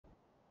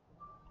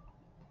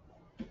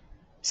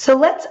So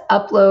let's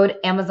upload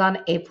Amazon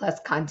A Plus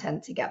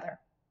content together.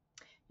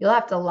 You'll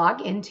have to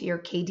log into your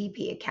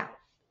KDP account.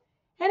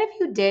 And if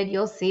you did,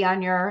 you'll see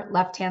on your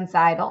left-hand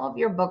side, all of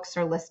your books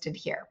are listed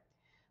here.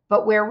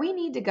 But where we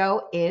need to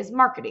go is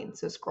marketing.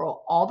 So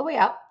scroll all the way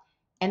up,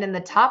 and in the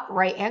top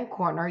right-hand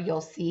corner,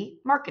 you'll see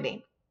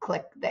marketing.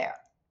 Click there.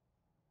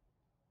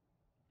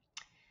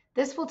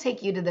 This will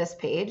take you to this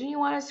page, and you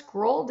want to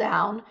scroll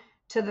down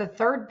to the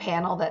third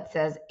panel that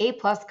says A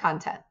Plus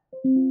content.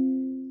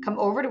 Come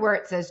over to where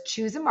it says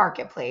choose a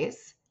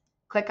marketplace,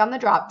 click on the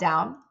drop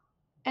down,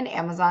 and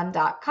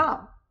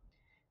Amazon.com.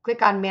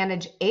 Click on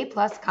manage A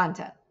Plus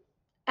content,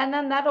 and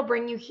then that'll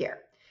bring you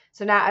here.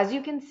 So now, as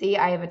you can see,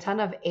 I have a ton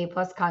of A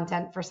Plus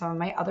content for some of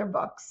my other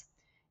books,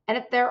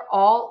 and they're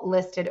all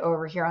listed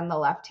over here on the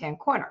left-hand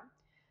corner.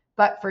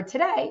 But for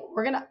today,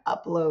 we're going to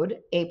upload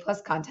A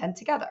Plus content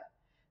together.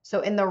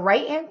 So in the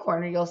right-hand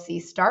corner, you'll see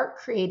start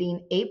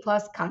creating A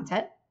Plus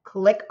content.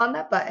 Click on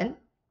that button,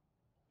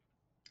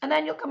 and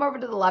then you'll come over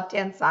to the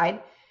left-hand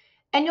side,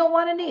 and you'll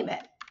want to name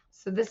it.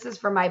 So this is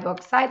for my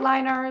book,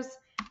 Sideliners,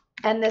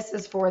 and this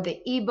is for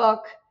the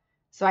ebook.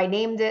 So I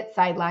named it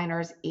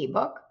Sideliners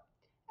ebook.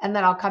 And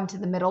then I'll come to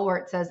the middle where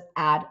it says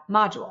add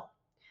module.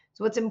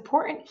 So what's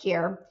important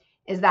here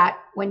is that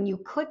when you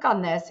click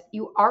on this,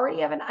 you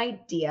already have an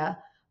idea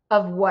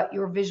of what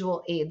your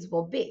visual aids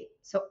will be.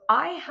 So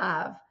I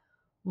have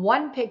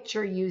one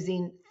picture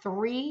using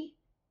 3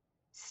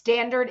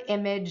 standard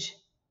image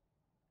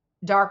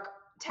dark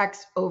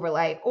text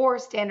overlay or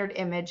standard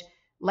image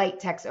light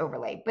text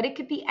overlay, but it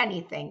could be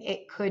anything.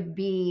 It could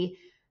be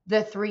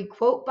the 3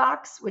 quote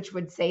box, which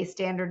would say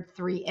standard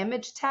 3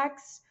 image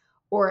text,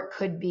 or it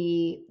could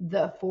be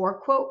the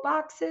 4 quote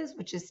boxes,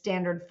 which is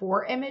standard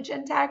 4 image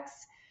and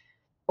text,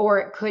 or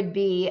it could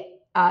be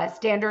a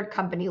standard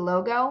company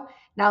logo.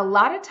 Now, a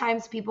lot of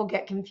times people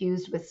get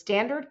confused with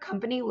standard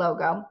company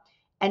logo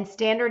and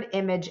standard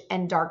image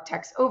and dark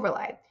text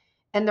overlay.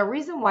 And the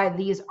reason why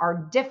these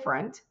are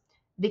different,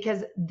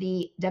 because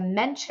the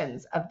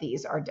dimensions of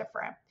these are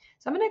different.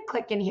 So I'm going to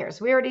click in here.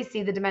 So we already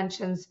see the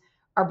dimensions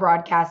are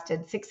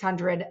broadcasted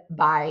 600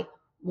 by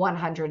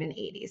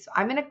 180. So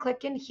I'm going to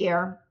click in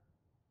here,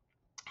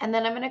 and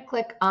then I'm going to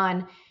click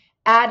on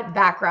add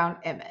background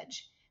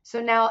image.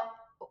 So now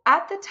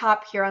at the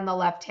top here on the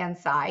left-hand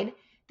side,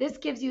 this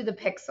gives you the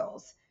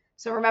pixels.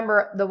 So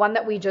remember the one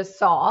that we just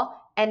saw,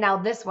 and now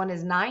this one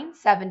is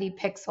 970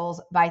 pixels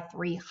by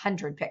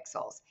 300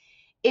 pixels.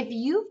 If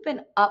you've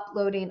been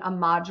uploading a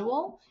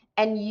module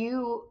and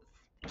you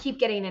keep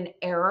getting an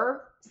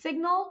error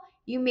signal,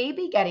 you may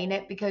be getting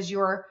it because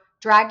you're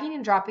dragging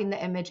and dropping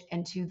the image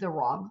into the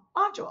wrong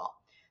module.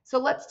 So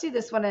let's do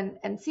this one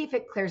and see if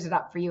it clears it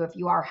up for you if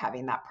you are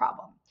having that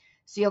problem.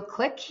 So you'll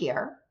click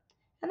here,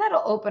 and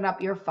that'll open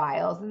up your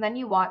files, and then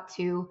you want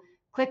to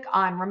click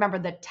on, remember,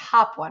 the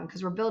top one,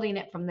 because we're building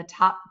it from the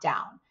top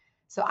down.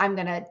 So I'm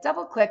going to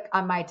double click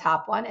on my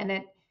top one, and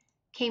it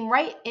came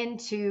right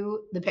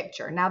into the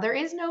picture. Now there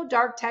is no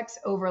dark text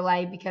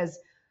overlay because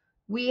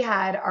we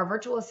had our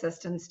virtual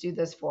assistants do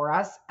this for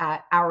us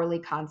at Hourly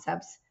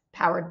Concepts,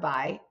 powered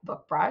by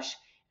BookBrush,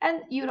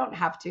 and you don't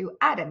have to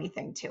add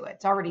anything to it.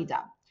 It's already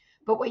done.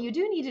 But what you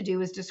do need to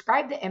do is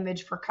describe the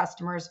image for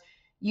customers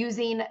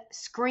using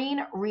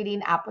screen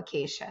reading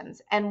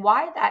applications. And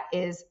why that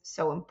is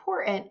so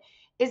important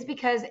is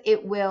because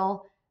it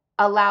will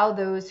allow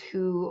those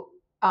who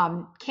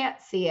can't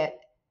see it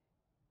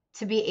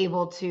to be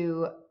able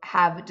to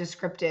have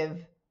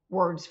descriptive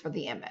words for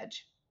the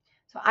image.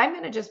 So I'm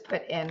going to just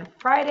put in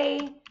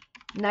Friday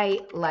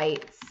Night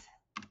Lights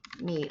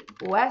meet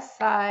West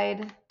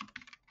Side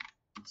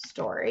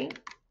Story,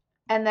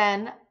 and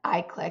then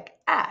I click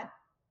add.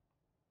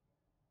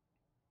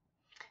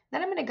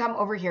 Then I'm going to come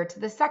over here to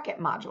the second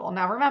module.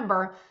 Now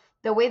remember,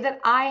 the way that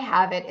I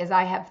have it is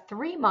I have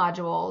 3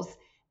 modules,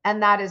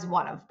 and that is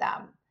one of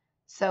them.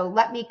 So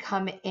let me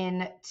come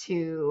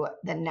into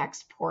the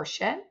next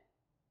portion,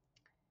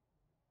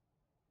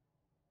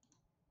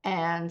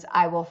 and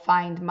I will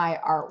find my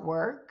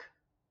artwork.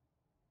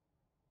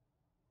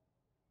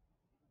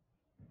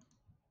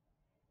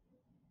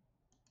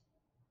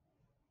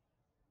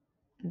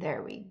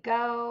 There we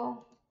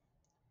go.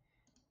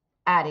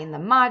 Adding the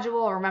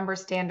module, remember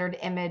standard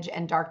image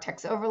and dark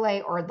text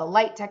overlay, or the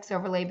light text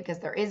overlay because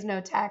there is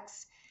no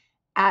text.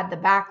 Add the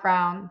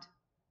background.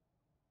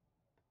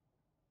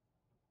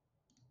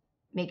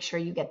 Make sure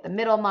you get the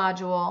middle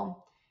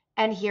module.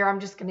 And here I'm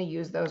just going to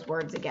use those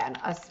words again.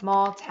 A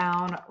small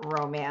town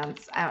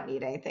romance. I don't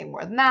need anything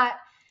more than that.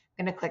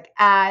 I'm going to click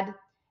add.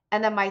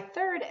 And then my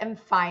third and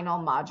final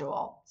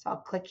module. So I'll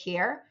click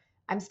here.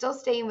 I'm still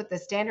staying with the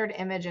standard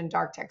image and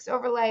dark text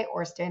overlay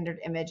or standard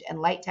image and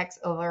light text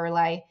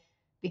overlay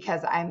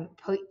because I'm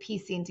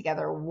piecing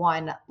together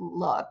one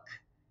look.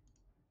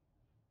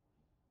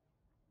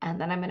 And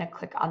then I'm going to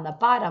click on the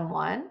bottom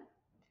one,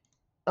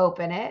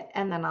 open it,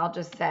 and then I'll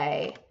just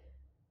say,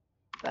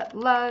 but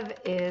love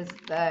is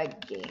the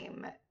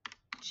game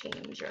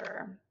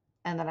changer.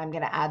 And then I'm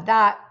going to add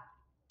that.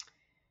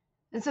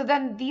 And so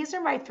then these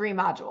are my 3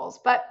 modules.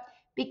 But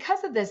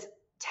because of this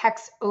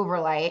text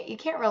overlay, you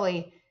can't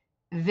really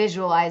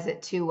visualize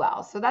it too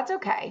well. So that's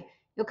okay.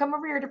 You'll come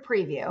over here to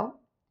preview,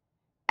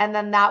 and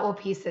then that will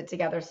piece it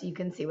together so you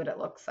can see what it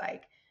looks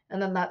like.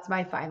 And then that's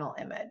my final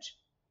image.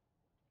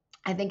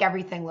 I think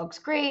everything looks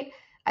great.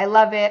 I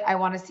love it. I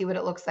want to see what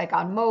it looks like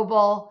on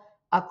mobile.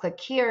 I'll click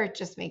here. It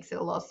just makes it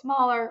a little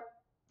smaller.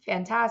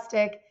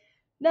 Fantastic.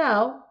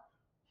 Now,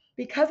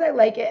 because I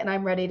like it and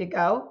I'm ready to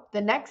go,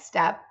 the next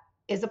step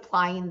is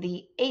applying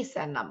the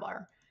ASIN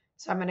number.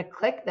 So I'm going to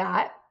click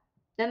that,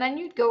 and then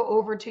you'd go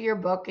over to your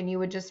book and you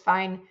would just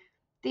find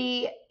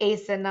the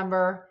ASIN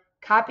number,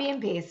 copy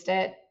and paste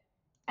it,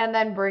 and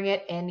then bring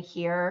it in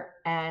here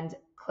and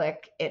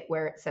click it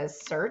where it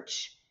says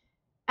search.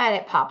 And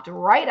it popped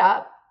right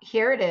up.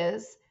 Here it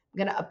is. I'm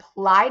going to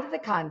apply to the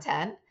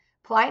content.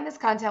 Applying this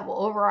content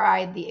will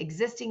override the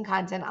existing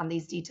content on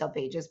these detail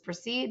pages.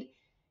 Proceed.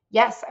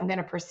 Yes, I'm going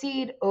to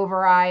proceed.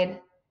 Override.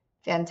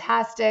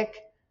 Fantastic.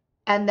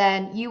 And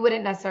then you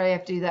wouldn't necessarily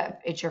have to do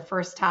that if it's your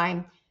first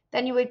time.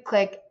 Then you would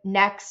click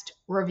next,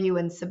 review,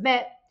 and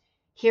submit.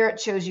 Here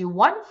it shows you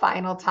one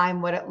final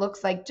time what it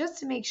looks like, just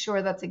to make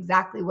sure that's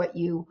exactly what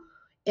you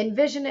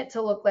envision it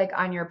to look like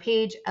on your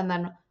page. And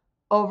then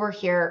over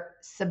here,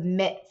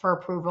 submit for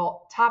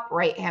approval, top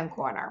right-hand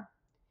corner.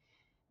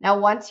 Now,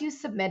 once you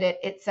submit it,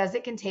 it says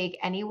it can take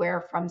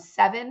anywhere from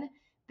 7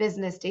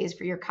 business days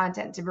for your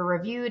content to be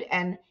reviewed,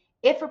 and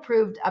if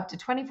approved, up to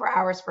 24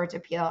 hours for it to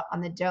appear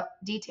on the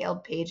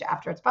detailed page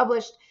after it's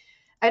published.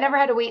 I never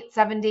had to wait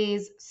 7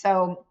 days,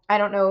 so I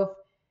don't know if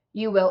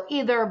you will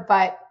either,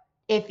 but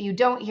if you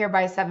don't hear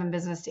by 7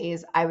 business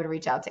days, I would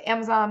reach out to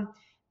Amazon.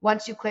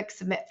 Once you click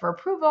submit for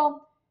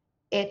approval,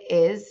 it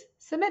is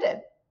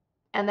submitted.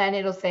 And then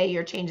it'll say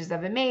your changes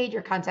have been made,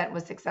 your content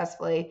was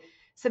successfully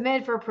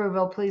submitted for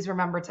approval. Please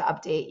remember to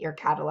update your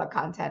catalog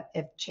content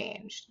if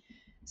changed.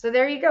 So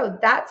there you go.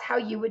 That's how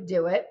you would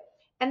do it.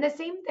 And the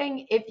same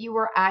thing if you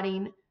were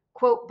adding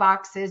quote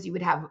boxes, you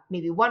would have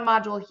maybe one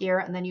module here,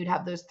 and then you'd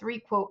have those 3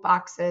 quote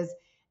boxes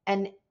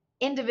and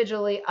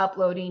individually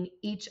uploading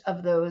each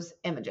of those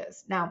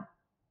images. Now,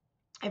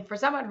 if for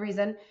some odd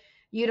reason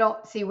you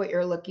don't see what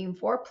you're looking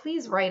for,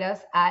 please write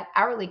us at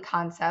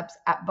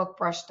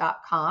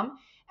hourlyconcepts@bookbrush.com.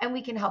 and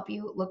we can help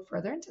you look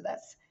further into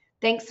this.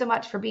 Thanks so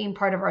much for being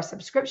part of our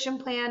subscription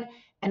plan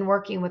and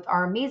working with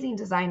our amazing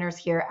designers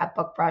here at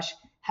BookBrush.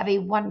 Have a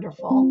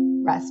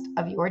wonderful rest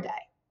of your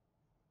day.